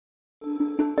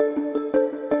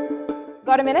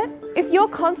Got a minute? If you're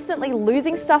constantly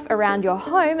losing stuff around your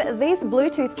home, these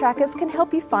Bluetooth trackers can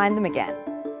help you find them again.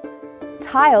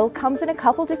 Tile comes in a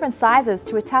couple different sizes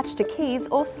to attach to keys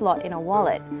or slot in a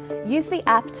wallet. Use the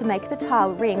app to make the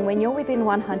Tile ring when you're within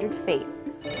 100 feet.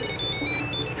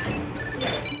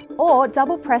 Or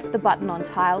double press the button on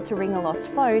Tile to ring a lost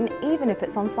phone, even if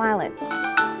it's on silent.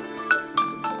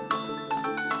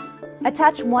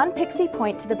 Attach one Pixie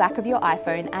point to the back of your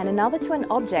iPhone and another to an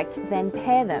object, then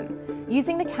pair them.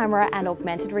 Using the camera and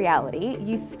augmented reality,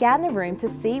 you scan the room to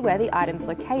see where the item's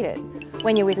located.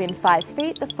 When you're within 5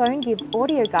 feet, the phone gives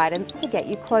audio guidance to get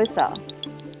you closer.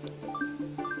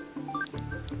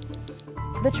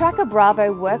 The Tracker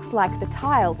Bravo works like the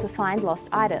Tile to find lost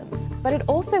items, but it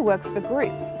also works for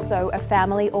groups, so a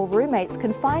family or roommates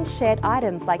can find shared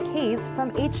items like keys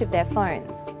from each of their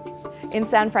phones. In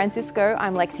San Francisco,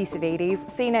 I'm Lexi Savides,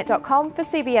 CNET.com for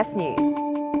CBS News.